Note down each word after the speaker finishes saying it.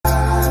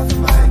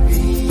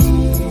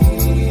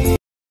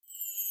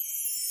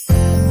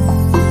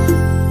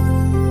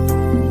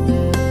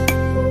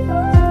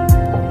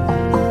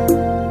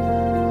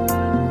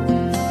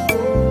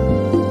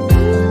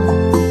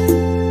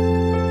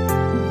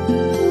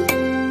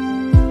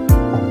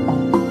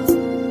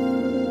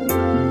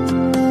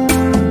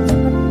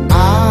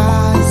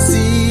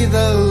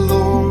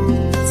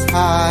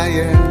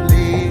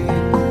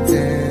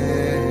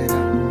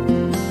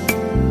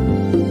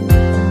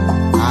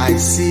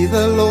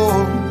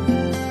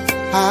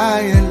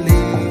high and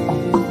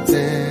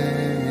lifted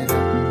up,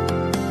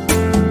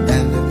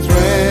 and the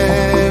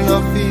train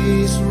of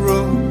his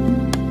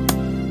robe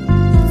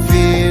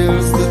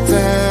fills the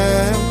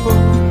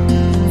temple.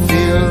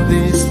 Fill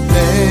this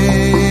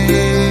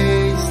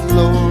place,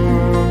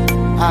 Lord,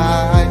 I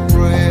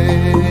pray.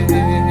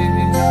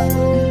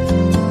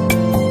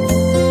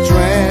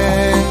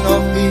 Train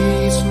of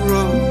his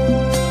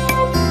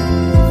robe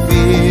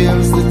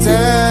fills the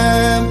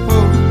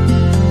temple.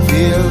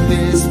 Fill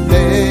this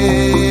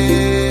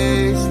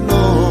place,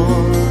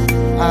 Lord,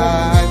 I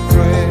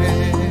pray.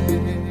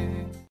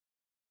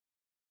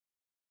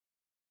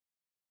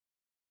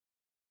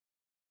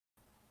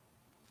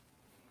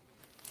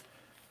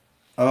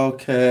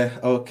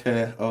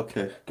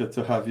 Okay. Good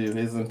to have you,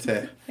 isn't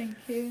it? Thank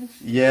you.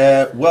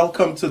 Yeah,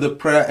 welcome to the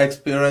prayer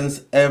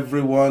experience,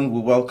 everyone. We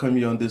welcome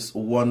you on this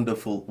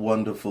wonderful,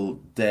 wonderful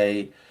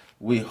day.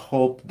 We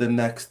hope the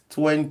next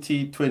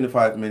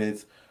 20-25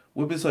 minutes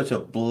will be such a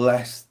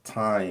blessed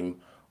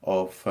time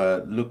of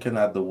looking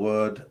at the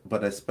word,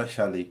 but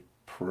especially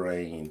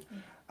praying.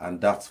 And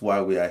that's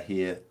why we are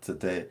here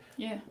today.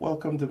 Yeah.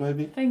 Welcome to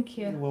maybe. Thank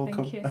you. You're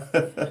welcome.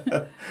 Thank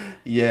you.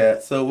 Yeah,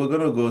 so we're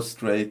going to go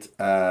straight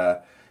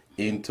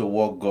into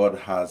what God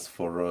has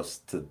for us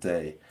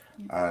today.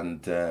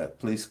 And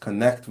please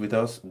connect with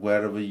us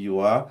wherever you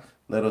are.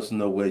 Let us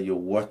know where you're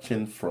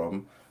watching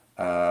from,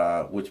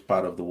 which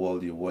part of the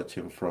world you're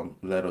watching from.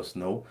 Let us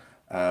know.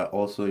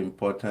 Also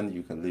important,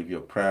 you can leave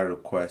your prayer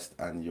request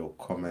and your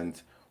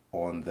comment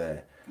on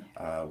there.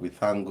 We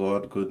thank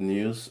God. Good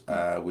news.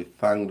 We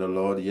thank the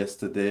Lord.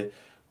 Yesterday,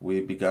 we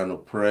began to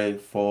pray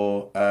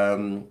for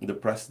the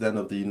President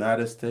of the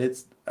United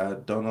States,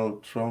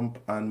 Donald Trump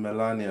and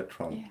Melania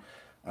Trump. Yeah.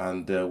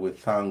 And we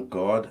thank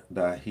God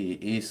that he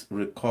is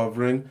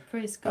recovering.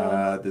 Praise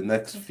God. The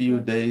next Praise few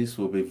God. days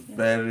will be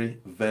very,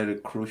 very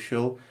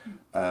crucial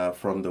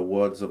from the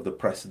words of the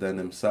President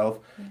himself.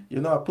 You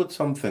know, I put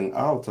something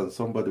out and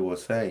somebody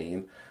was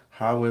saying,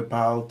 how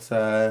about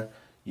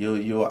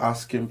you're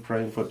asking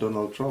praying for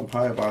Donald Trump?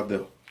 How about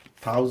the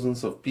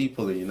thousands of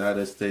people in the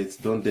United States?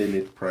 Don't they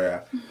need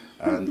prayer?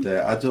 And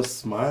I just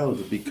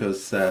smiled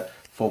because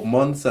for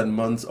months and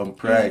months on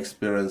prayer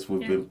experience,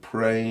 we've been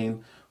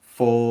praying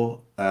for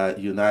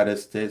United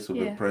States.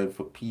 We've been praying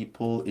for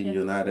people in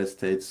United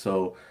States.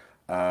 So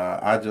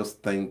I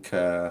just think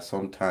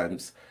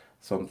sometimes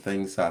some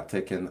things are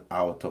taken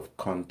out of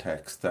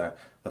context. The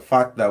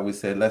fact that we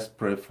say let's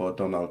pray for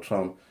Donald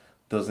Trump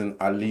doesn't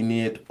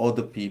alienate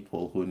other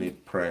people who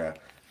need prayer.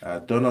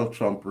 Donald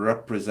Trump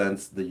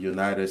represents the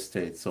United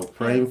States. So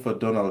praying for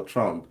Donald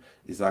Trump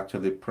is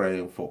actually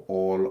praying for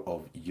all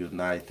of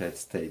United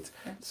States.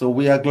 So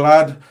we are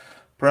glad.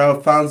 Prayer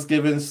of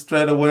thanksgiving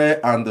straight away,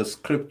 and the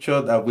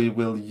scripture that we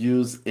will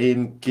use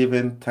in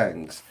giving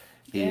thanks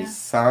is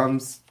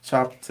Psalms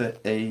chapter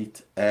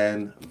 8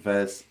 and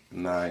verse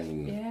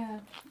 9. Yeah.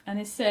 And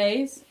it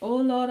says, O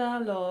Lord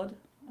our Lord,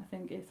 I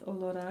think it's O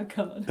Lord our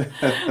God,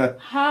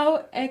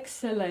 how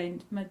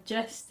excellent,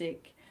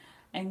 majestic,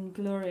 and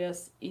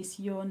glorious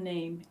is your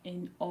name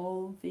in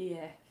all the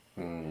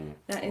earth.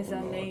 That is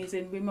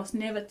amazing. Lord. We must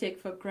never take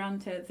for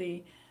granted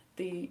the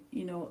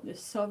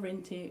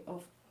sovereignty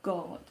of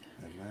God.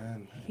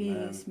 Amen. He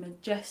is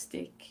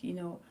majestic,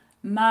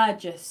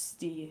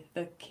 majesty,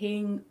 the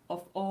King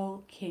of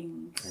all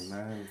kings.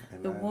 Amen.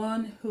 The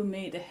one who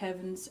made the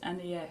heavens and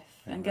the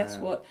earth. Amen. And guess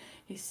what?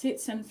 He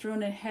sits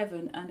enthroned in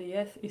heaven, and the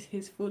earth is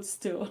his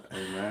footstool.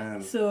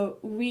 Amen. So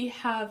we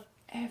have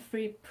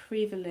every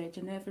privilege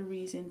and every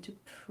reason to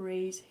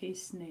praise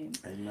his name.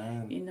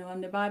 Amen.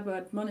 And the Bible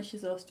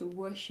admonishes us to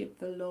worship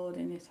the Lord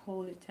in his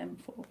holy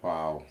temple.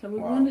 Wow. So we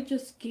want to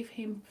just give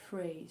him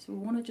praise. We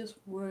want to just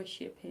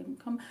worship him.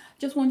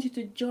 Just want you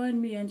to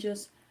join me and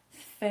just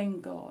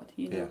thank God,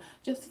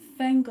 just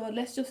thank God.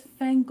 Let's just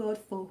thank God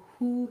for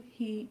who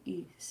he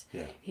is.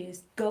 He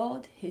is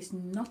God. He's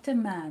not a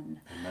man.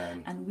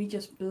 Amen. And we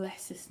just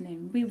bless his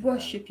name. We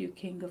worship you,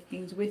 King of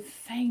Kings. We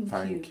thank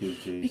you,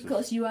 Jesus.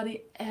 because you are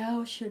the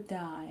El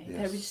Shaddai.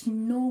 There is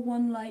no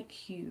one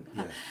like you.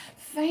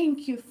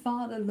 Thank you,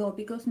 Father, Lord,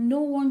 because no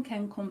one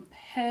can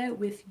compare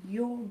with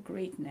your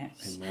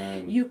greatness.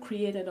 Amen. You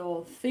created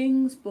all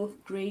things,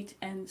 both great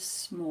and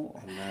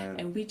small. Amen.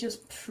 And we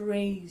just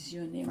praise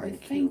your name. We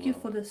Thank you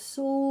for the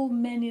so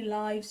many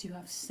lives you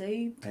have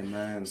saved.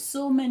 Amen.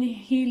 So many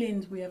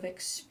healings we have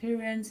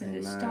experienced in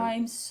this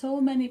time.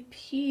 So many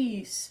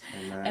peace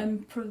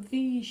and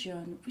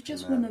provision. We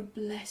just want to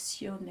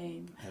bless your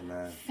name.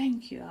 Amen.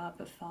 Thank you,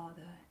 Abba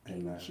Father.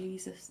 In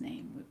Jesus'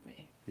 name we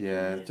pray.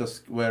 Yeah,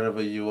 just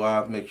wherever you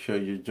are, make sure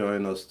you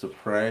join us to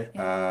pray.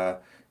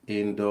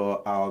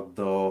 Indoor,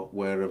 outdoor,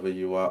 wherever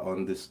you are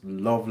on this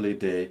lovely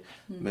day,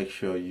 make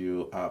sure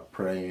you are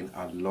praying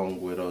along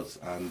with us.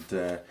 And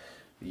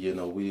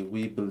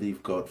we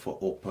believe God for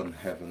open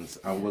heavens,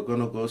 and we're going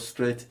to go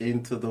straight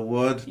into the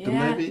word.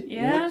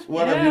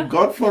 What have you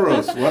got for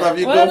us? What have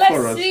you got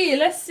for us?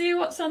 Let's see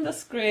what's on the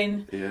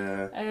screen.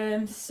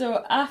 Yeah.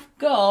 So I've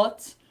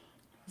got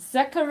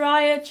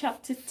Zechariah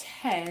chapter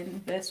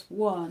 10 verse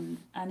 1,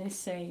 and it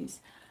says,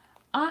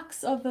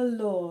 acts of the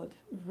Lord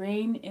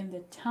rain in the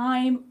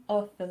time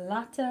of the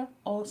latter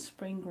or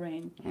spring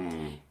rain.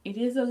 It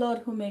is the Lord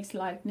who makes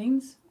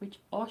lightnings, which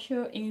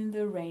usher in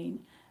the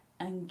rain,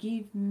 and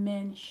give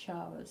men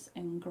showers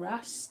and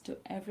grass to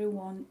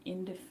everyone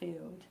in the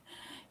field.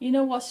 You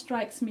know what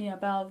strikes me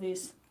about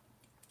this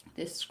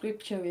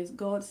scripture is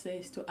God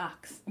says to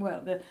Acts.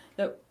 Well,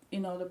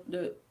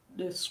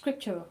 the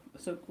scripture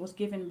was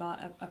given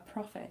by a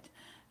prophet,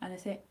 and they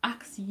say,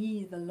 "Ask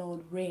ye the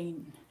Lord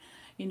rain."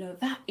 You know,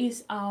 that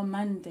is our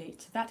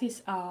mandate. That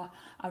is our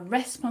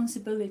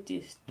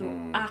responsibility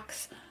to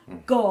ask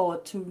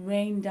God to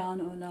rain down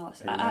on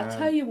us. I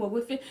tell you what,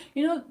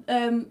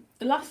 the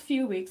last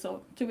few weeks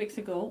or 2 weeks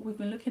ago, we've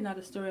been looking at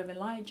the story of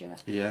Elijah.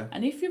 Yeah.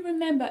 And if you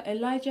remember,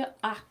 Elijah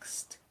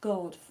asked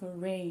God for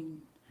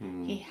rain.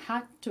 He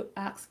had to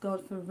ask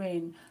God for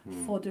rain,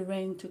 for the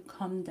rain to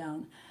come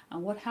down.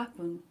 And what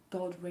happened?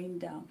 God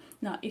rained down.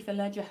 Now, if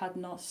Elijah had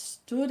not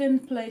stood in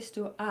place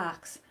to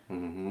ask,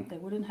 there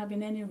wouldn't have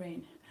been any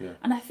rain. Yeah.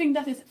 And I think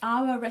that is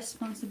our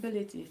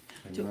responsibility,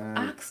 to Amen.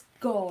 ask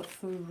God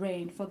for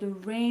rain, for the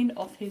rain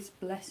of his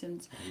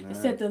blessings. Amen.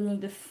 He said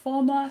the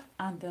former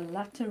and the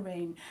latter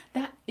rain.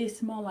 That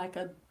is more like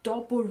a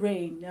double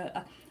rain,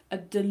 a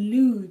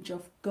deluge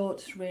of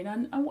God's rain.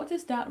 And what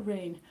is that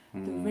rain?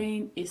 The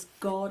rain is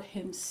God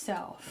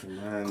himself.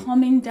 Amen.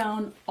 Coming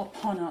down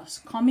upon us,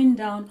 coming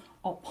down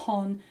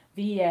upon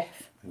the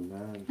earth.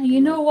 Amen. And you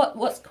know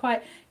what's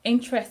quite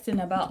interesting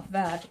about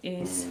that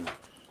is,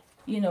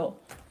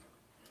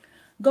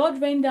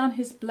 God rained down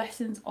his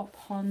blessings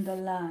upon the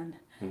land.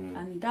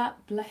 And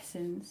that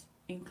blessings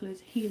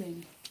includes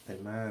healing.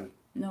 Amen.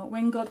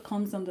 When God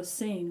comes on the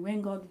scene,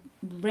 when God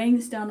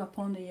rains down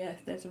upon the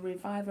earth, there's a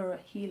revival, a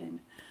healing.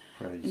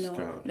 Praise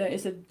God. There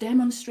is a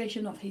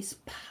demonstration of his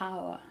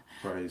power.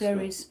 Praise There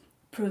God. is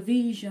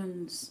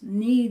provisions,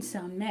 needs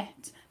are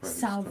met, Praise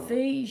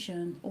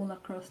salvation all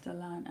across the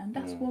land. And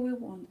that's what we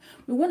want.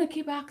 We want to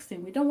keep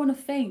asking. We don't want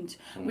to faint.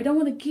 We don't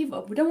want to give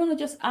up. We don't want to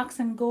just ask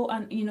and go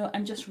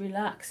and just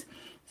relax.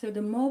 So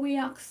the more we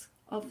ask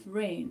of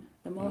rain,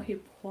 the more he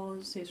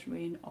pours his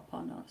rain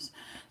upon us.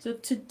 So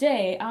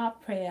today our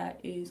prayer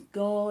is,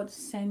 God,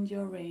 send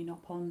your rain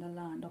upon the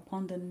land,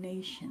 upon the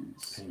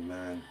nations.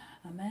 Amen.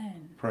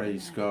 Amen.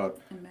 Praise Amen. God.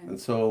 Amen. And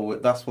so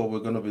that's what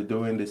we're going to be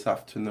doing this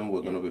afternoon.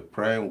 We're going to be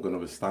praying. We're going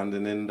to be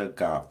standing in the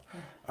gap.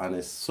 And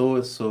it's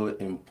so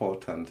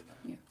important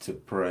to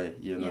pray.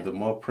 The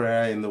more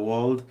prayer in the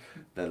world,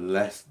 the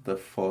less the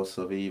force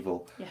of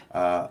evil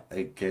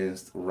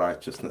against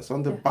righteousness.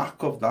 On the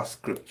back of that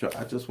scripture,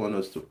 I just want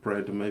us to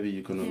pray. Maybe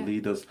you're going to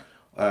lead us.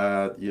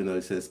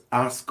 It says,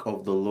 ask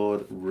of the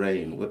Lord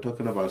rain. We're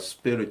talking about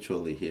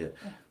spiritually here.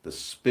 The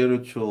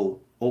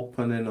spiritual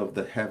opening of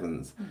the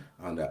heavens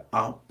and the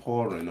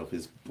outpouring of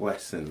his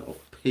blessing of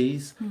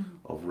peace,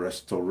 of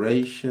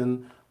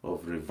restoration,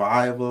 of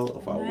revival,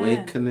 of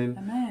awakening,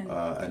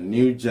 a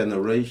new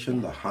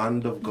generation, the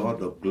hand of God,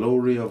 the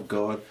glory of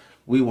God.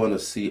 We want to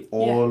see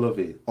all of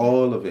it.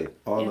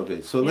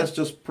 So let's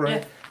just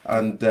pray.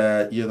 And,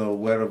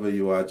 wherever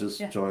you are,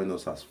 just join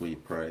us as we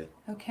pray.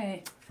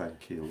 Okay.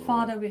 Thank you, Lord.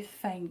 Father, we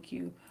thank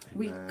you.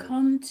 We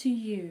come to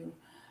you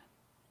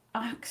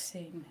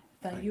asking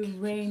that you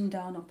rain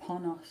down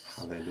upon us.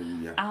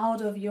 Hallelujah.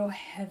 Out of your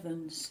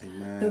heavens.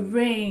 Amen. The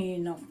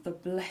rain of the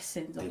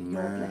blessings, of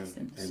your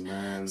blessings.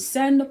 Amen.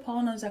 Send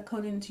upon us,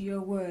 according to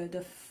your word,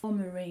 the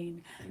former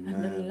rain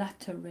and the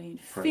latter rain.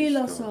 Praise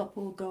Fill us God. up,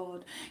 O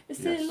God. You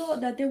say,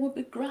 Lord, that there will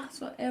be grass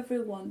for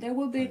everyone. There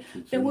will be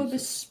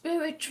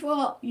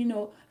spiritual,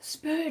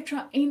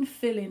 spiritual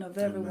infilling of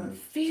everyone. Amen.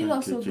 Fill Thank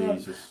us, you, O God,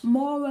 Jesus.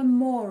 more and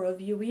more of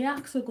you. We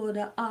ask, O God,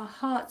 that our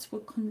hearts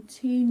will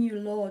continue,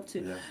 Lord,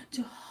 to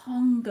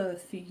hunger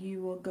for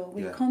you, O God.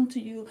 We come to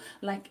you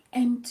like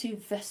empty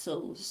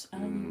vessels,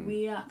 and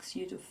we ask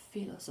you to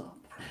fill us up.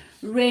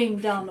 Rain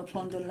down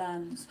upon the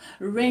lands,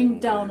 rain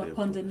down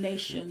upon the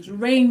nations,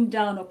 rain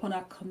down upon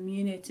our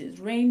communities,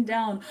 rain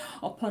down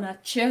upon our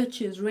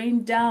churches,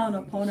 rain down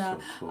upon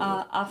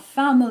our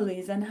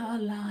families and our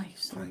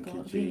lives, oh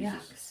God. We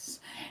ask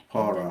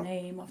in the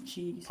name of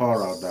Jesus.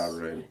 Pour out that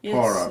rain. Yes,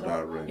 Pour out Lord.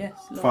 that rain.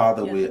 Yes, Lord.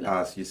 Father, Yes, we Lord.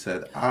 ask, you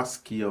said,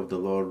 ask ye of the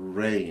Lord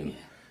rain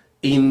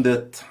in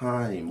the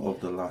time of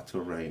the latter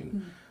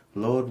rain.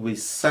 Lord, we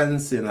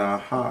sense in our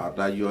heart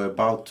that you're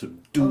about to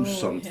do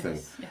something.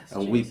 Yes,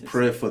 and we Jesus.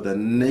 pray for the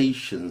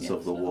nations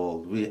of the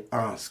world. We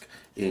ask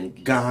in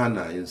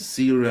Ghana, in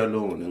Sierra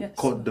Leone, in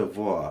Cote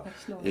d'Ivoire,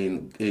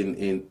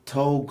 in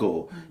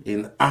Togo,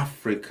 in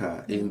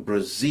Africa, in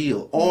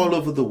Brazil, all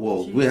over the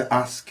world. We're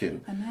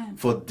asking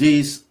for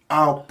this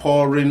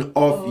outpouring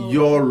of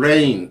your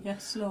rain,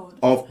 Yes, Lord.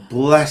 of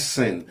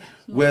blessing.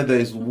 Where there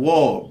is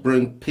war,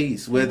 bring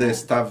peace. Where there is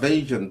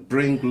starvation,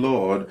 bring,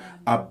 Lord,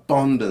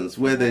 abundance.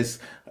 Where there is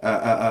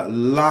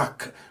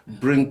lack,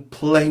 bring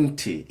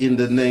plenty in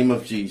the name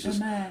of Jesus.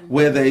 Amen.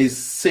 Where there is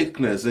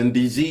sickness and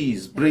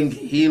disease, bring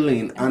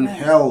healing and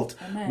health.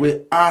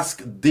 We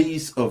ask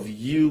these of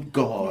you,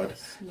 God,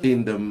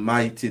 in the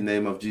mighty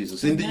name of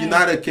Jesus. In the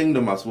United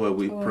Kingdom as well,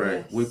 we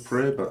pray. Yes. We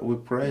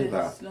pray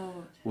that. Lord.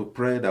 We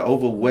pray that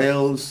over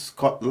Wales,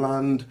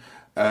 Scotland,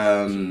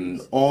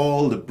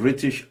 all the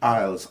British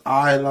Isles,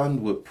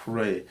 Ireland, we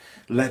pray,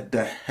 let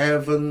the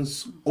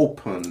heavens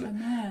open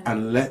Amen.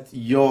 and let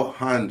your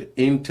hand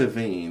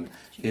intervene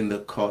in the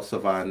cause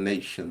of our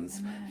nations.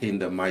 Amen. In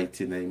the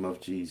mighty name of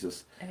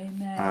Jesus.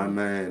 Amen.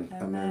 Amen.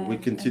 Amen. Amen. We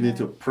continue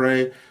to Amen.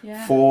 pray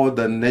Yeah. for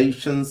the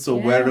nations. So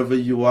Yeah. wherever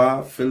you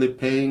are,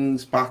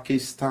 Philippines,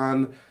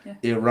 Pakistan, Yeah.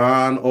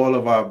 Iran, all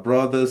of our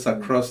brothers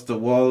across the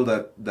world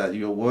that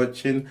you're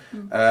watching,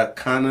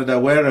 Canada,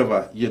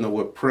 wherever,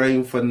 we're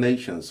praying for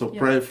nations. So Yeah.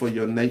 pray for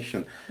your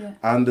nation. Yeah.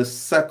 And the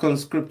second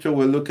scripture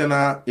we're looking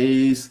at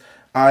is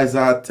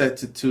Isaiah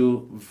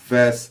 32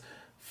 verse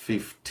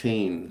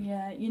 15.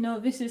 Yeah,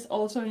 this is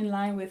also in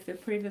line with the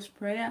previous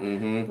prayer,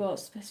 Mhm. but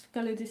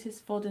specifically this is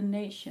for the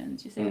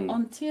nations. You say, Mm.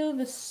 until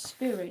the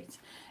Spirit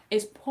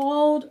is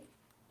poured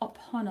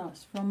upon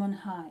us from on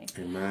high,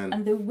 Amen.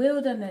 and the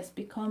wilderness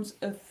becomes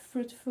a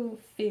fruitful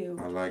field.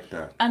 I like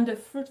that. And the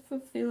fruitful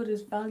field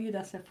is valued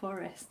as a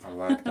forest. I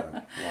like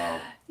that. Wow.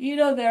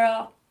 There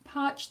are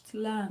parched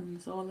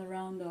lands all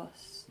around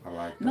us. I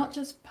like that. Not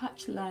just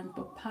parched land,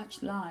 but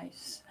parched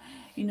lives.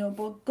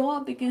 But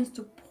God begins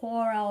to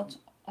pour out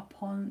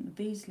upon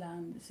these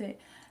lands. Say,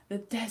 the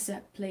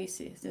desert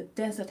places, the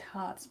desert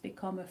hearts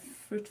become a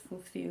fruitful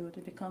field.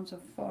 It becomes a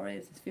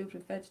forest. It's filled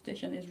with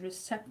vegetation. It's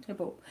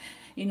receptible.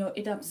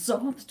 It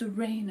absorbs the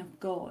rain of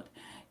God.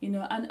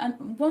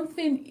 And one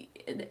thing,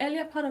 the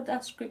earlier part of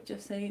that scripture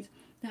says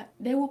that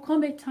there will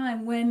come a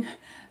time when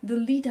the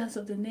leaders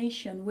of the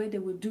nation, where they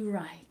will do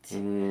right,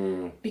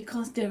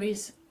 because there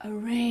is a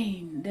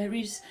rain, there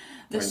is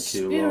the Thank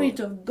you, Spirit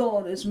Lord. of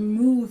God is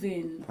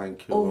moving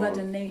Thank you, over Lord.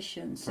 the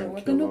nation. So Thank we're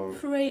you, going to Lord.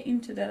 pray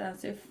into that and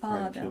say, Thank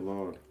Father, you,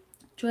 Lord.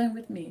 join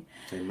with me.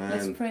 Let's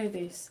Amen. pray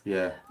this.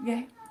 Yeah.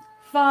 Okay?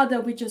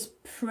 Father, we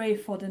just pray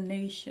for the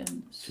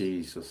nations.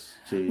 Jesus.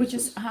 We Jesus.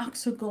 just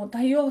ask, oh God,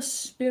 that your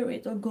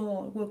Spirit, oh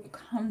God, will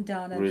come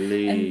down and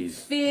Release.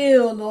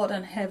 fill, Lord,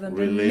 and heaven,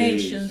 the Release.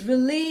 nations.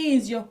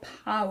 Release your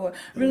power.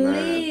 Amen.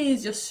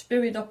 Release your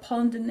Spirit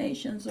upon the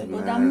nations, oh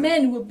God, that Amen.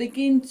 men will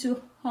begin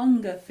to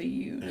hunger for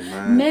you.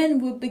 Amen. Men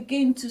will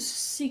begin to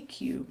seek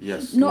you.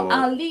 Yes, No, Lord.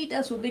 our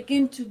leaders will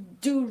begin to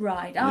do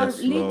right. Our Yes,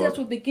 leaders Lord.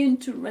 will begin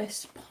to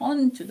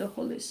respond to the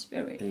Holy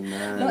Spirit.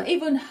 Amen. Lord,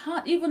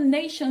 even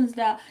nations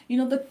that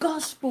the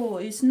gospel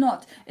is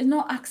not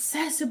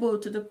accessible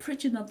to the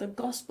preaching of the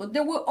gospel, they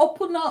will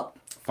open up.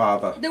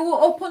 Father. They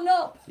will open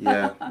up.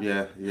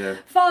 Yeah.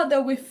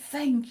 Father, we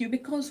thank you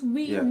because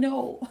we Yeah.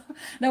 know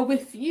that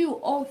with you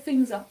all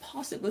things are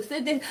possible.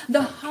 Say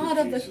the heart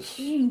of the Jesus.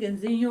 king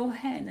is in your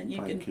hand, and you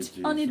Thank can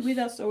you, turn it Jesus.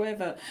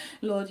 whithersoever,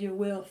 Lord, you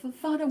will.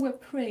 Father, we're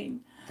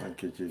praying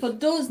Thank you, Jesus. for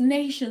those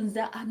nations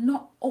that are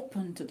not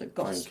open to the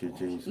gospel.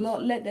 Thank you, Jesus.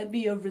 Lord, let there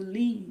be a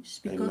release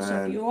because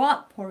Amen. of your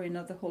outpouring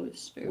of the Holy We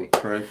Spirit.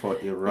 pray for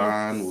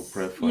Iran. Yes. We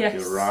pray for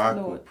Yes, Iraq.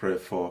 We Lord. pray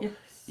for Yes.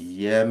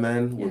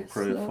 Yemen. We Yes,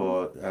 pray Lord.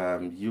 for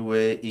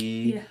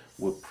UAE. Yes.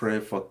 We pray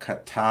for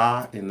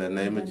Qatar in the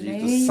name of the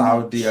Jesus. name of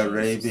Saudi Jesus.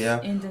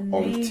 Arabia. In the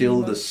Until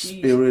name the of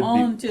Spirit Jesus. be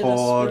Until the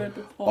poured Spirit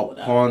be poured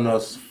out. upon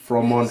us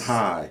from on Yes.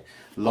 high.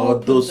 Lord,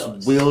 Open those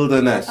doors.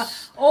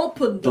 wilderness.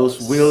 Open Those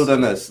doors.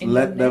 wilderness, In the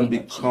let them name of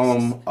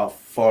become Jesus. a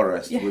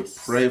forest. We Yes,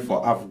 pray for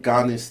Lord.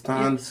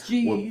 Afghanistan. Yes,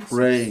 We Jesus.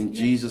 pray in Yes,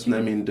 Jesus'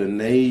 name, Jesus.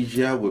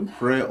 Indonesia. We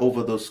pray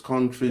over those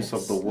countries of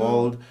Yes, the Lord.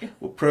 world. Yes.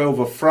 We pray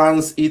over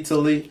France,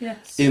 Italy.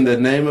 Yes. In the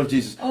name of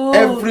Jesus. Oh,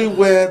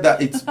 Everywhere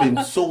that it's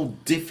been so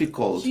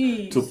difficult to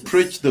Jesus.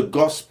 preach the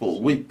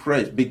gospel, we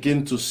pray,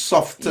 begin to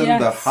soften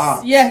the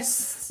heart.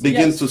 Yes.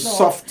 Begin Yes, to Lord.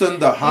 soften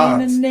the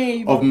hearts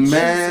name of of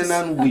men Jesus.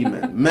 and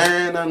women.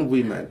 Men and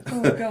women.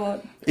 Oh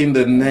God. In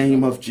the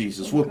name of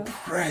Jesus. Oh, We're God.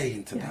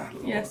 praying to that,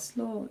 Lord. Yes,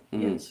 Lord.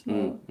 Mm, Yes,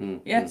 Lord. mm,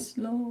 Yes,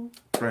 Lord.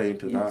 Praying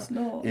to Yes, that.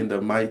 Lord. In the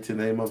mighty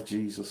name of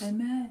Jesus.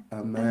 Amen.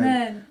 Amen.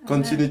 Amen.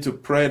 Continue to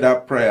pray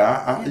that prayer.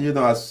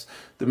 As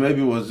the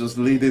maybe was just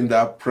leading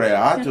that prayer,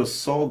 I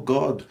just saw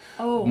God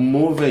Oh.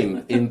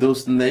 moving in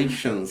those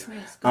nations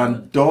Praise God.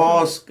 and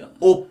doors Praise God.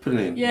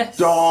 opening. Yes.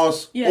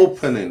 Doors Yes.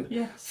 opening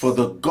Yes. for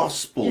the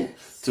gospel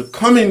Yes. to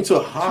come into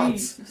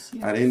hearts Jesus,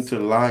 yes. and into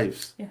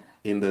lives. Yeah.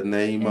 In the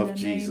name In of the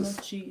Jesus. name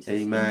of Jesus.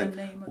 Amen. In the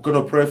name of We're going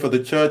to Jesus. pray for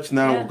the church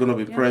now. Yeah, We're going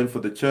to be yeah. praying for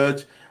the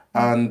church.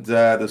 And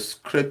the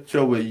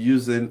scripture we're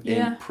using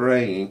Yeah. in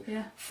praying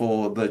Yeah.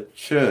 for the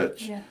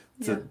church Yeah.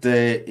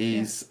 today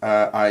is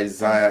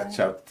Isaiah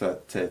chapter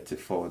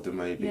 34, the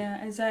maybe. Yeah,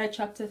 Isaiah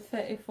chapter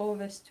 34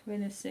 verse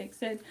 26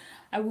 said,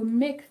 I will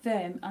make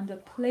them and the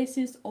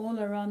places all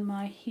around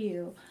my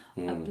hill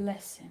a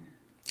blessing.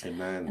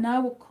 Amen. And I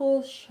will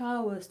cause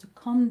showers to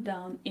come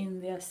down in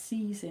their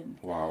season.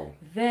 Wow.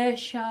 There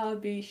shall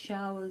be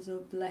showers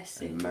of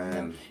blessing.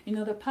 Amen.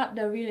 The part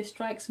that really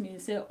strikes me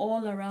is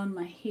all around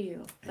my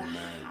hill, the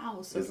Amen.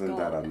 house of Isn't God.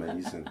 that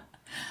amazing?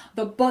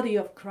 The body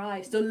of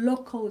Christ, the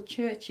local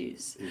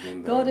churches.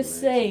 Isn't that God is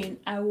amazing? saying,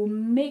 I will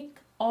make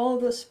all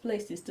those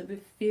places to be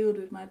filled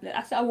with my blood.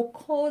 I will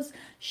cause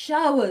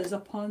showers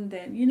upon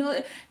them.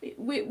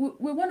 We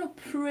want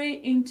to pray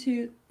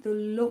into the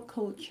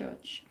local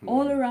church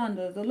all around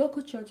us, the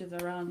local churches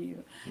around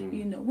you.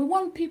 We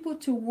want people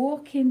to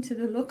walk into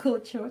the local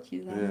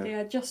churches and they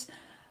are just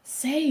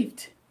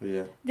saved.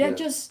 Yeah. They're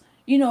just,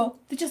 you know,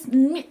 they just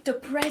meet the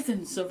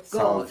presence of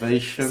God.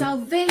 Salvation.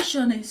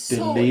 Salvation is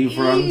so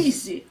Deliverance.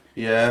 easy.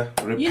 Yeah.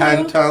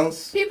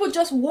 Repentance. People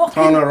just walking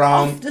Turn off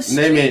around. the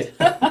street. Name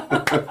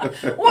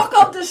it. Walk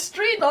up the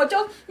street, or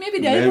just maybe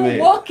they're Name even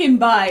it. walking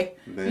by,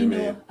 Name you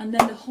know, it. and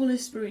then the Holy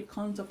Spirit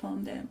comes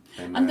upon them,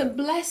 and the Amen.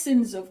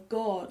 blessings of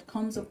God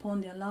comes upon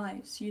their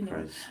lives. You know,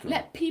 Praise God.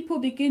 let people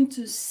begin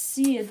to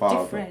see a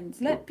Father, difference.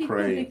 we Let people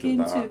pray to begin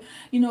that. to,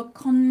 you know,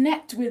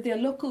 connect with their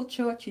local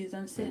churches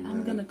and say, "I'm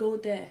Amen. gonna go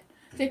there."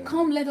 Say,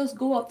 "Come, let us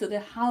go up to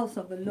the house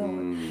of the Lord."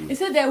 Mm. He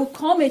said there will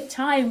come a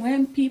time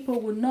when people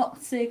will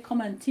not say,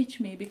 "Come and teach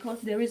me," because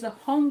there is a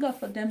hunger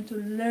for them to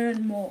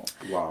learn more,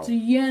 Wow. to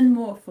yearn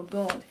more for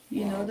God.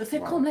 You know, Wow, they say,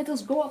 wow. "Come, let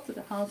us go up to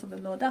the house of the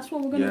Lord." That's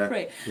what we're going to Yeah,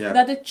 pray. yeah.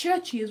 That the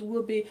churches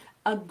will be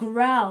a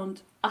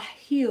ground, a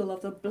hill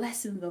of the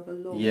blessings of the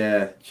Lord.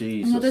 Yeah,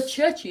 You know, the Jesus.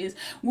 churches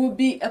will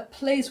be a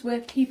place where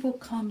people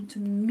come to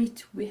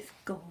meet with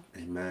God.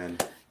 Amen.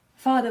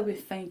 Father, we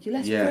thank you.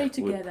 Let's Yeah, pray we're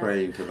together.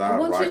 praying to I that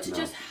want you right to now.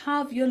 just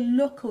have your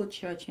local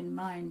church in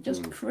mind.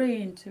 Just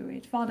pray into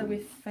it. Father, we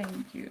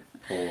thank you.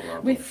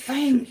 We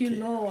thank you,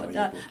 Lord,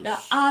 that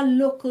our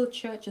local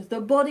churches,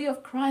 the body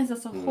of Christ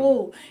as a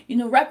whole, you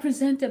know,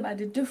 represented by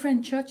the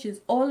different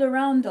churches all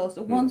around us,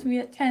 the ones we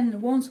attend, the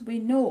ones we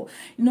know.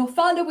 You know,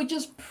 Father, we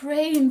just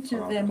pray into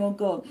them, oh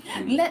God.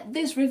 Let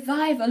this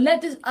revival,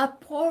 let this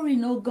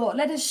outpouring, oh God,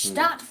 let it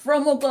start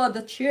from, oh God,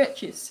 the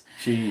churches.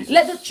 Jesus.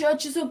 Let the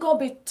churches, oh God,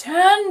 be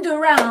turned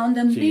around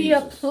and be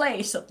a Jesus.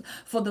 place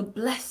for the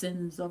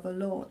blessings of the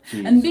Lord.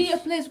 Jesus. And be a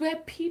place where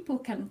people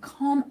can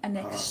come and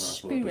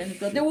experience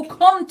God. They will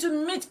come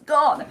to meet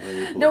God.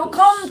 They will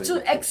come to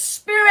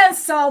experience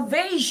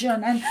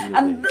salvation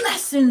and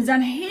blessings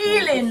and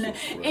healing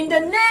in the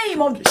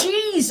name of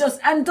Jesus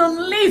and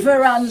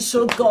deliverance,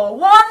 oh God.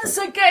 Once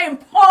again,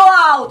 pour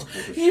out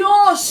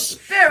your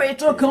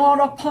spirit, oh God,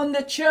 upon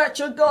the church,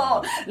 oh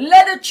God.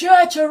 Let the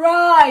church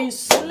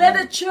arise. Let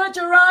the church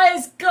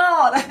arise,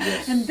 God,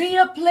 and be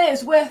a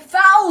place where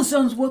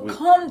thousands will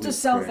come to pray,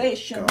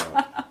 salvation.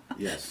 God.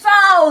 Yes.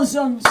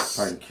 Thousands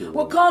Thank you, will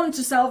Lord. come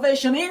to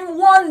salvation in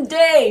one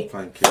day.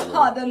 Thank you, Lord.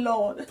 Father,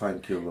 Lord,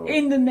 Thank you, Lord.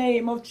 in the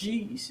name of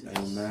Jesus.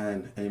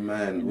 Amen.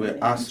 Amen. In the We're name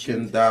of asking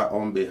Jesus. that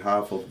on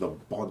behalf of the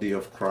body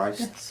of Christ.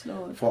 Yes,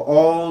 Lord. For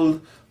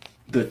all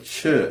the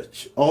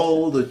church,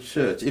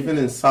 even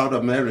in South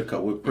America,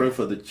 we pray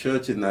for the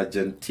church in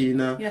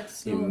Argentina,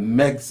 Yes, Lord. in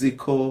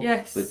Mexico,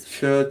 Yes. the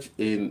church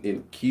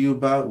in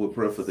Cuba, we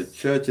pray for the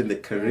church in the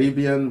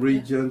Caribbean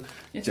region,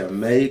 Yes.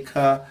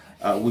 Jamaica,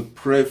 we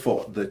pray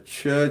for the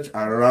church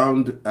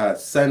around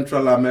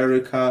Central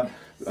America.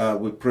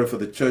 We pray for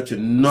the church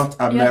in North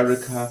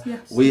America.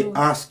 Yes, we Lord.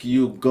 ask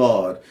you,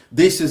 God,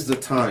 this is the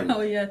time.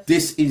 Oh, yes.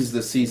 This is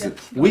the season.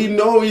 Yes, we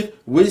know it.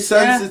 We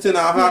sense Yeah, it in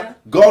our heart. yeah.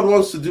 God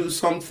wants to do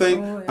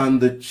something, Oh, yeah. and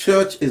the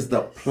church is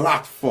the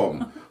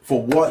platform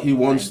for what He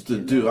wants Thank to you,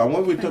 do. Lord. And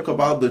when we Thank talk you,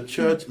 about the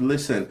church,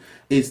 listen,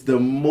 it's the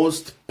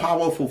most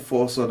powerful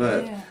force on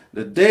earth. Yeah.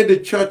 The day the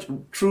church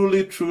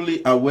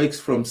truly awakes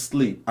from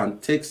sleep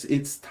and takes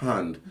its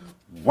stand,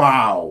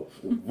 wow,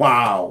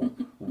 wow,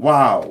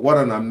 wow, what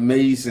an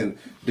amazing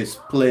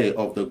display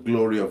of the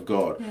glory of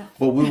God. Yeah.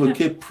 But we will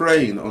keep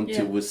praying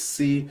until Yeah. we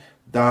see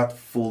that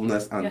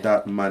fullness and Yeah.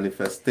 that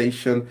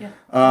manifestation.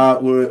 Yeah.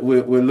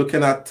 We're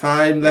looking at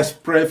time. Let's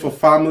pray for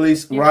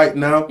families right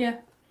now. Yeah.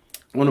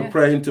 I want to Yeah.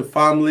 pray into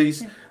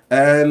families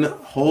and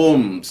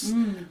homes.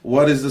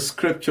 What is the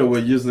scripture we're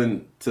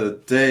using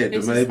today?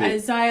 This Maybe.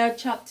 is Isaiah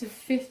chapter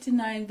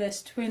 59,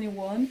 verse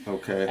 21.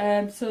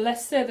 Okay. So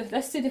let's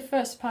see the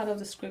first part of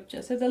the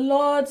scripture. So the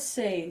Lord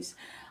says,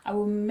 I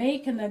will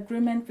make an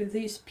agreement with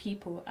these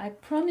people. I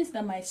promise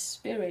that my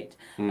spirit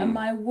and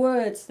my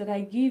words that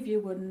I give you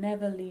will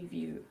never leave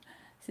you.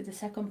 See the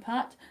second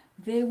part?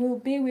 They will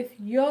be with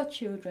your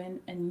children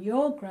and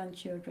your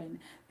grandchildren.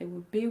 They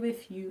will be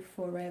with you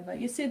forever.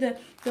 You see the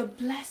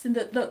blessing,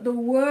 the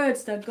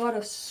words that God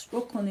has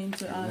spoken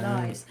into our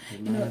lives,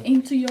 you know,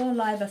 into your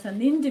life as an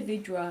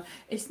individual.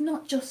 It's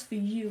not just for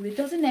you. It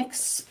doesn't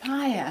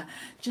expire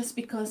just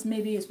because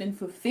maybe it's been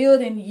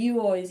fulfilled in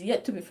you or is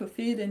yet to be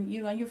fulfilled in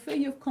you, and you feel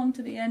you've come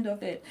to the end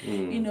of it.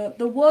 You know,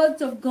 the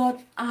words of God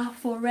are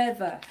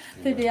forever.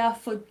 So they are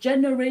for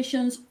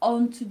generations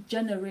unto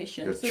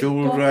generations. Your So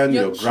children, God,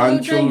 your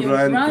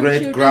grandchildren,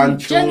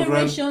 great-grandchildren,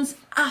 generations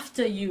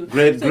after you.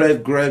 great So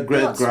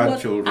God's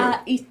grandchildren. word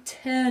are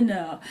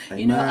eternal,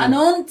 you know, Amen. and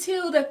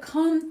until they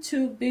come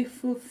to be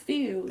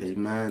fulfilled,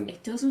 Amen.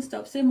 it doesn't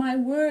stop. Say, my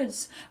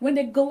words, when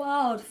they go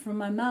out from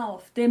my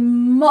mouth, they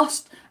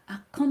must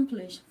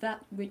accomplish that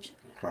which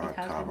it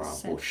has been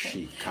sent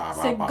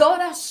for. Say, God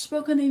has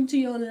spoken into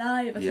your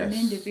life as an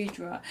Yes.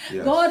 individual.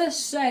 Yes. God has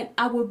said,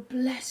 I will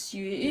bless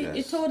you. He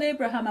Yes. told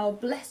Abraham, I will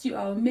bless you.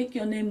 I will make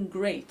your name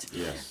great.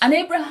 Yes. And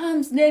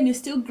Abraham's name is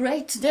still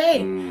great today.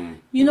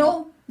 You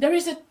know, there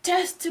is a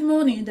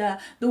testimony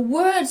that the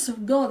words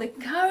of God, they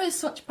carry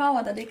such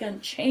power that they can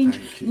change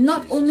Thank you,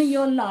 not Jesus. only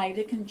your life,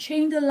 they can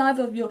change the life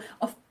of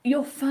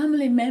your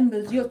family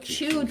members, your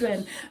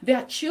children,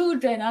 their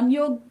children, and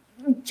your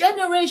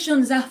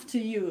generations after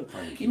you.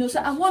 Thank You know, so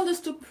I Jesus. want us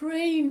to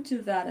pray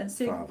into that and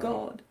say, Father.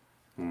 God,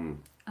 Mm,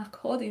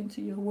 according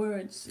to your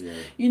words, yeah.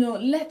 you know,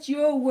 let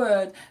your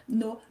word, you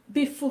know,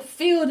 be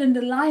fulfilled in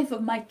the life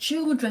of my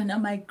children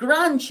and my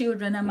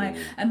grandchildren and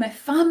my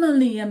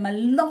family and my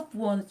loved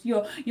ones,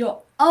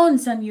 your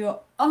aunts and your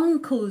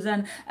uncles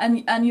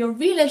and your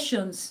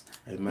relations.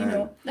 Amen. You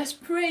know, let's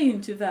pray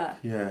into that.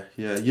 Yeah,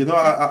 yeah. You know,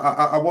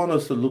 I want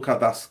us to look at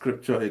that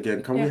scripture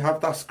again. Can we Yeah.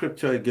 have that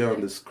scripture again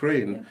on the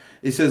screen?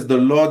 Yeah. It says, the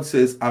Lord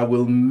says, I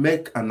will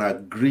make an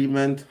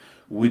agreement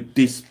with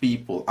these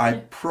people. I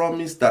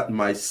promise that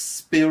my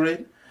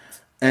spirit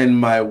and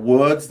my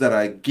words that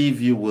I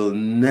give you will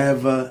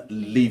never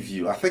leave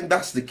you. I think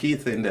that's the key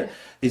thing there.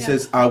 It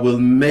says, I will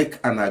make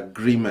an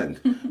agreement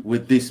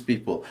with these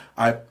people.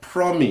 I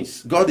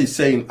promise. God is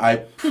saying, I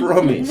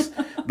promise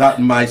that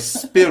my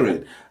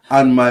spirit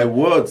and my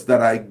words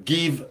that I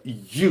give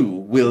you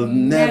will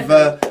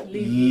never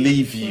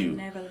leave you. Will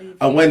never leave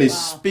And you. when he Wow.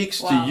 speaks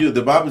to Wow. you,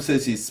 the Bible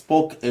says he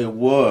spoke a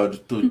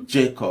word to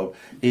Jacob.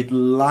 It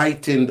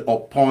lightened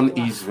upon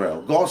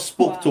Israel. God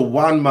spoke to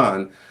one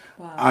man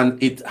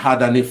and it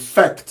had an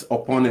effect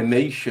upon a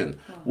nation.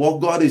 What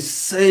God is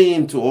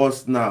saying to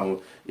us now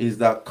is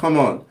that, come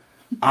on,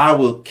 I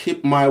will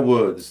keep my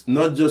words,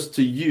 not just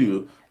to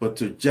you, but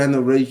to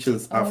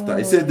generations after.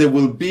 He said they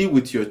will be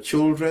with your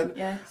children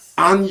Yes.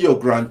 and your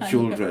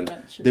grandchildren.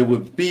 They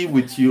will be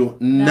with you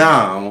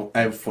now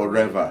and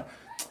forever.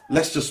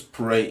 Let's just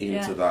pray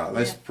into that.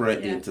 Let's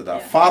pray into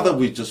that. Father,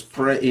 we just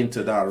pray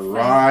into that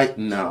right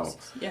now.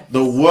 Yes.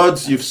 The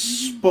words you've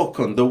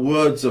spoken, the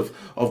words of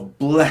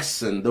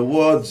blessing, the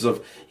words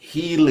of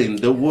healing,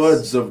 the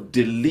words of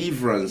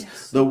deliverance,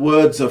 the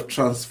words of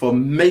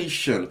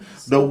transformation,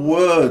 the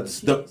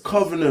words, the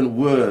covenant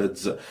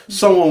words.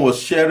 Someone was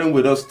sharing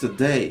with us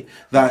today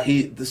that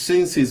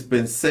since he's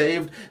been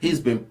saved, he's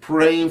been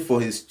praying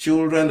for his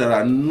children that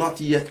are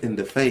not yet in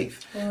the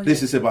faith.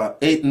 This is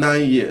about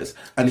 8-9 years,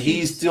 and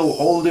he's still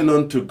holding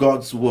on to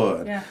God's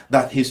word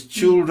that his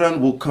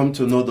children will come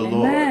to know the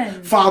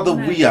Lord. Father,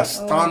 we are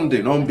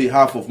standing on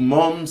behalf of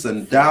moms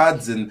and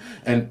dads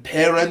and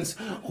parents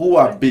who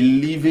are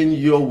believing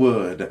your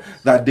word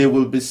that they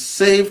will be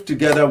saved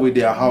together with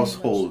their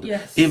household.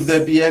 If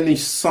there be any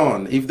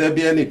son, if there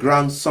be any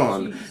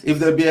grandson, if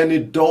there be any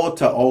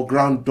daughter or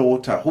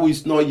granddaughter who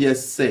is not yet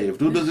saved,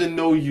 who doesn't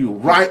know you,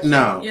 right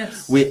now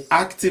we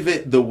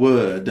activate the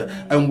word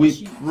and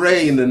we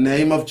pray in the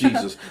name of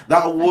Jesus.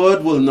 That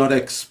word will not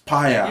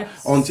expire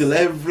until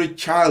every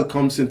child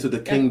comes into the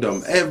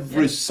kingdom,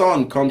 every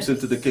son comes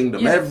into the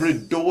kingdom, every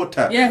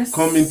daughter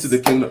come into the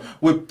kingdom.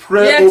 We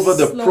pray over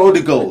the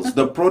prodigals,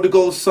 the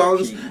prodigal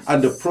sons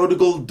and the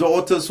prodigal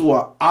daughters who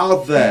are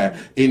out there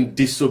in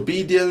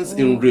disobedience,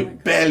 in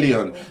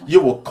rebellion.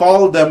 You will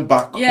call them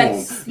back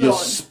home. Your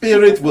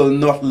spirit will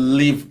not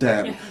leave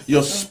them.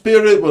 Your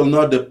spirit will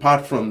not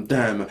depart from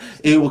them.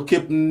 It will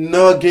keep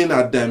nagging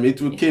at them.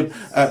 It will keep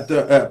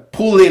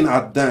pulling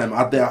at them,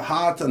 at their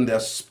heart and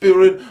their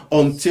spirit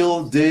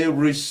until they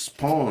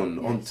respond.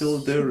 Until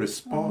they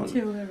respond.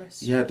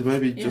 Yeah,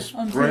 maybe just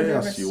pray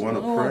as you want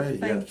to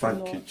pray.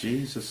 Thank you,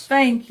 Jesus.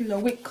 Thank you,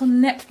 Lord. We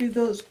connect with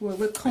those words.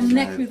 We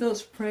connect with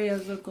those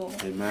prayers, oh God.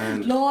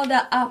 Amen. Lord,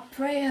 that our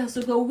prayers,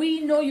 oh God,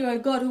 we know you're a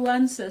God who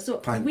answers.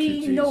 So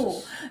we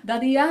know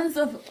that the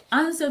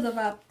answers of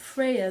our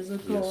prayers, oh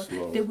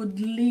God, they would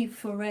live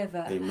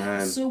forever.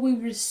 Amen. So we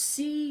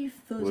receive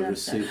those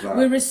answers. Receive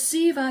we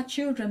receive our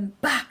children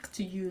back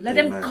to you. Let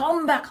them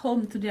come back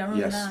home to their own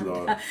land.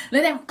 Lord.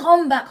 Let them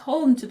come back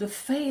home to the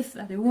faith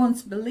that they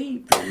once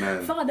believed.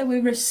 Amen. Father, we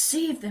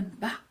receive them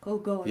back, oh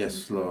God.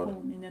 Yes, Lord.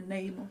 Home in the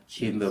name of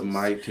Jesus. In the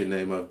mighty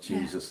name of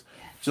Jesus.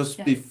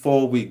 Just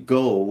before we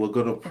go, we're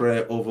going to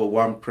pray over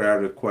one prayer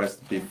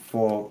request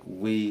before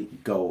we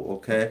go,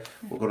 okay?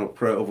 We're going to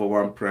pray over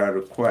one prayer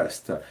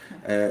request.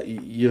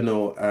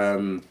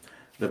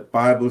 The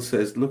Bible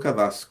says, look at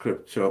that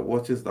scripture.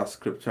 What is that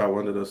scripture I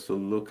wanted us to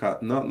look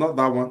at? Not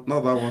that one,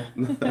 not that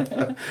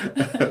one.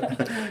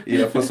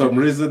 Yeah, for some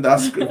reason that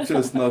scripture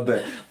is not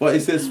there. But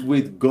it says,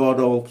 with God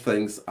all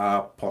things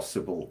are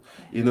possible.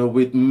 You know,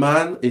 with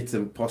man it's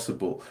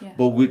impossible.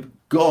 But with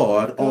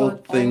God, all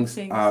things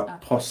are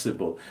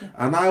possible.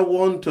 And I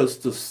want us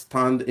to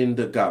stand in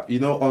the gap. You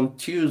know, on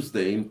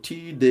Tuesday, in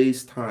 2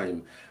 days'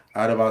 time,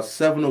 at about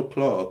 7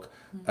 o'clock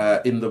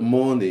in the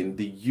morning,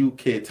 the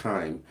UK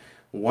time,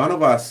 one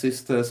of our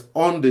sisters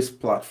on this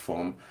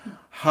platform,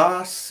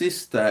 her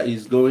sister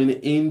is going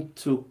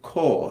into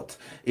court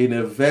in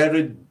a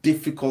very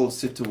difficult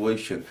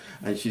situation,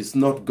 and she's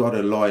not got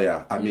a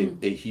lawyer,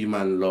 a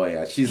human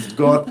lawyer. She's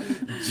got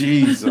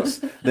Jesus,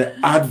 the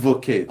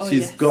advocate.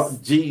 She's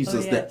got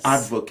Jesus, the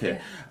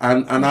advocate.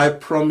 And I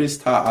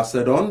promised her, I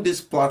said, on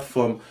this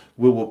platform,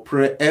 we will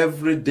pray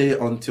every day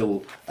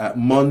until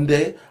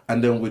Monday,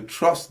 and then we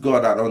trust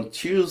God that on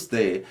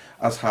Tuesday,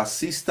 as her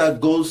sister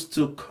goes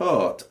to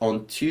court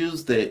on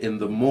Tuesday in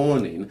the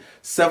morning,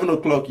 7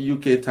 o'clock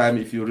UK time,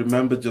 if you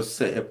remember, just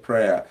say a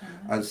prayer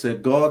and say,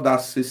 God,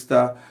 that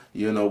sister,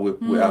 you know,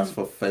 we ask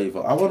for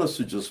favor. I want us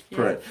to just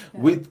pray.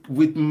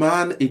 With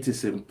man, it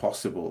is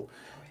impossible.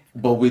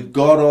 But with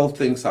God, all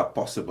things are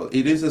possible.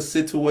 It is a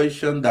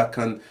situation that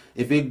can,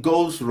 if it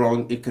goes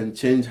wrong, it can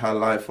change her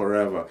life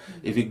forever.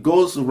 If it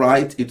goes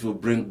right, it will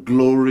bring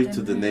glory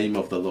to the name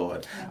of the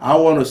Lord. I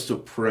want us to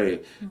pray.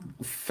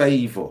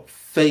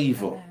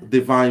 Favor,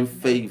 divine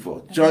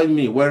favor. Join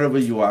me wherever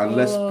you are, and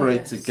let's pray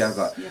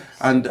together. Yes.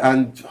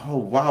 And oh,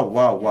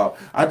 wow.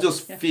 I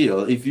just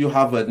feel if you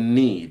have a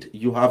need,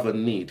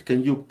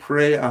 Can you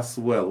pray as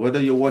well?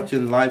 Whether you're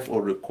watching live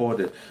or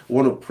recorded,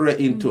 want to pray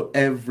into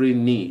every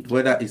need,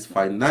 whether it's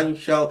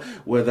financial,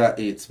 whether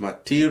it's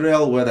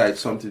material, whether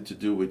it's something to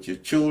do with your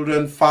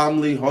children,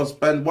 family,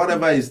 husband,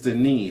 whatever is the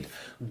need.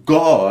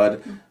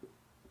 God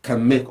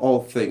can make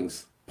all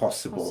things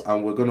possible,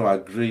 and we're going to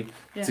agree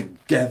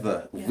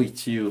together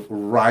with you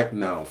right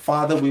now.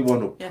 Father, we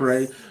want to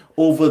pray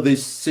over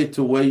this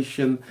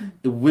situation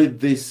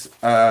with this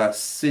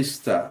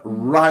sister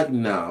right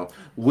now.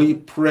 We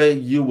pray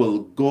you will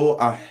go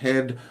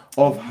ahead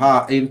of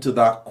her into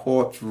that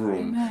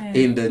courtroom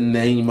in the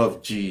name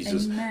of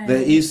Jesus.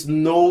 There is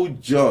no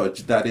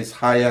judge that is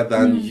higher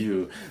than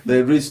you.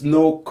 There is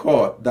no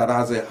court that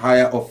has a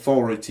higher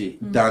authority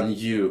than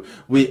you.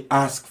 We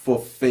ask for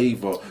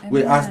favor.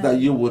 We ask that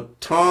you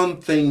would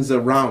turn things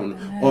around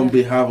on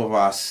behalf of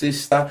our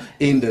sister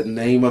in the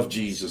name of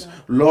Jesus.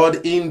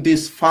 Lord, in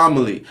this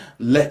family,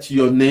 let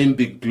your name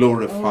be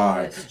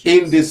glorified.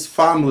 In this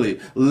family,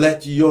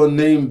 let your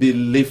name be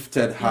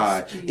lifted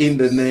high in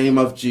the name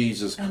of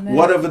Jesus.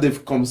 Whatever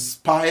they've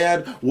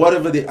conspired,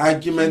 whatever the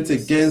argument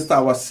against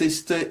our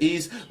sister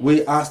is,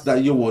 we ask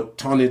that you will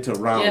turn it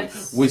around.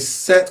 We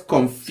set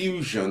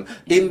confusion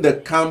in the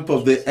camp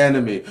of the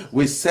enemy.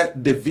 We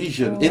set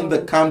division in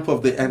the camp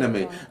of the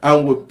enemy.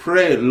 And we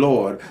pray,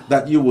 Lord,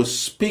 that you will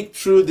speak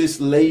through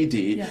this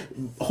lady.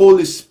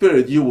 Holy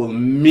Spirit, you will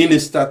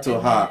minister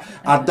to her.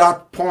 At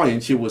that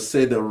point, she will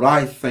say the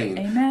right thing.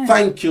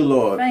 Thank you,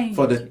 Lord,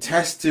 for the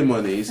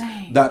testimonies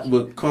that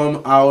will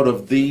come out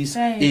of these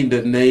in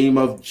the name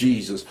of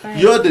Jesus.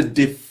 You're the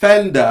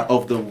defender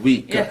of the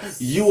weak.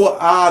 You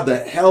are the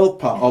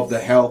helper of the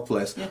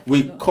helpless.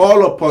 We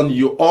call upon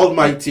you,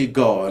 Almighty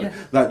God,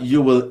 that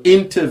you will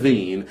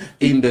intervene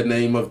in the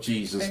name of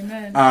Jesus.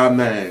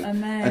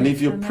 Amen. And if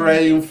you're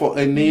praying for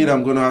a need,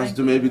 I'm going to ask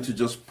you maybe to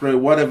just pray.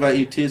 Whatever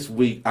it is,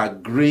 we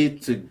agree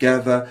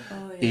together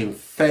in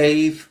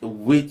faith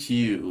with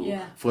you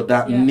for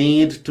that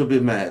need to be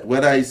met.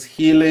 Whether it's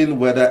healing,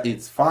 whether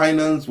it's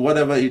finance,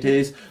 whatever it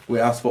is, we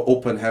ask for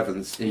open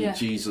heavens in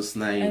Jesus'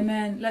 name.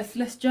 Amen.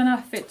 Let's join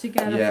our faith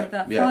together for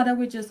that. Father,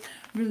 we just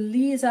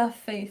release our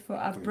faith for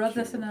our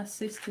brothers and our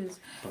sisters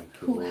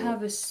who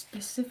have a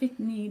specific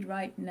need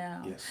right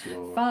now.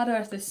 Father,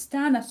 as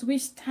we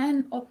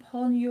stand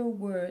upon your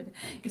word,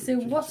 you say,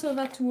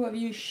 whatsoever two of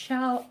you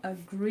shall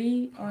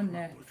agree on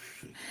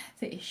earth,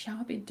 so it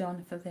shall be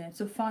done for them.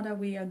 So Father,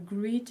 we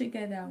agree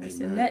together and we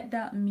say, let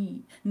that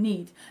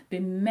need be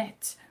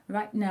met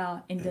right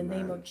now in the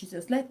name of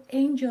Jesus. Let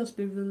angels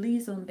be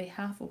released on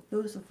behalf of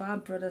those of our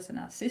brothers and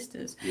our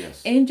sisters.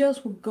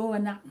 Angels will go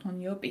and act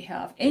on your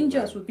behalf.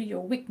 Angels will be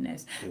your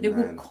witness. They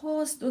will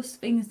cause those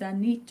things that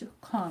need to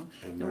come.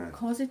 They will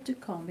cause it to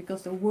come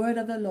because the word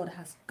of the Lord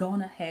has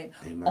gone ahead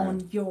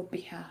on your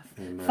behalf.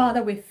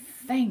 Father, we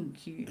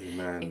thank you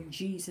in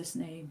Jesus'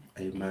 name.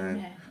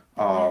 Amen.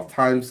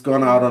 Time's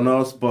gone out on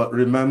us, but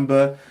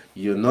remember,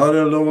 you're not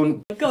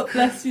alone. God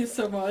bless you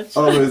so much.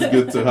 Always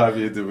good to have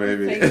you,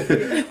 baby. Thank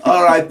you.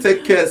 All right,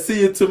 take care.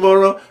 See you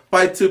tomorrow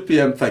by 2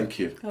 p.m. Thank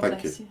you. God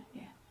bless you.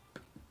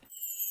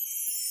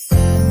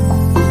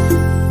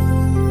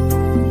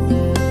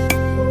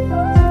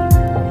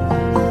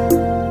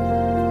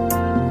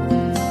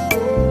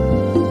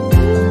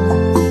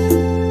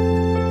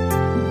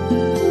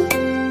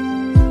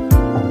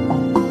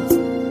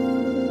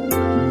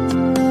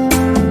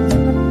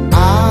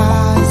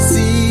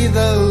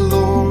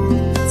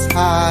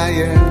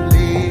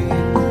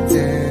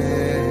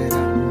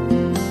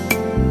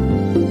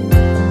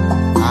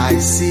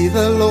 See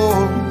the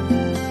Lord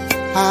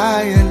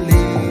high and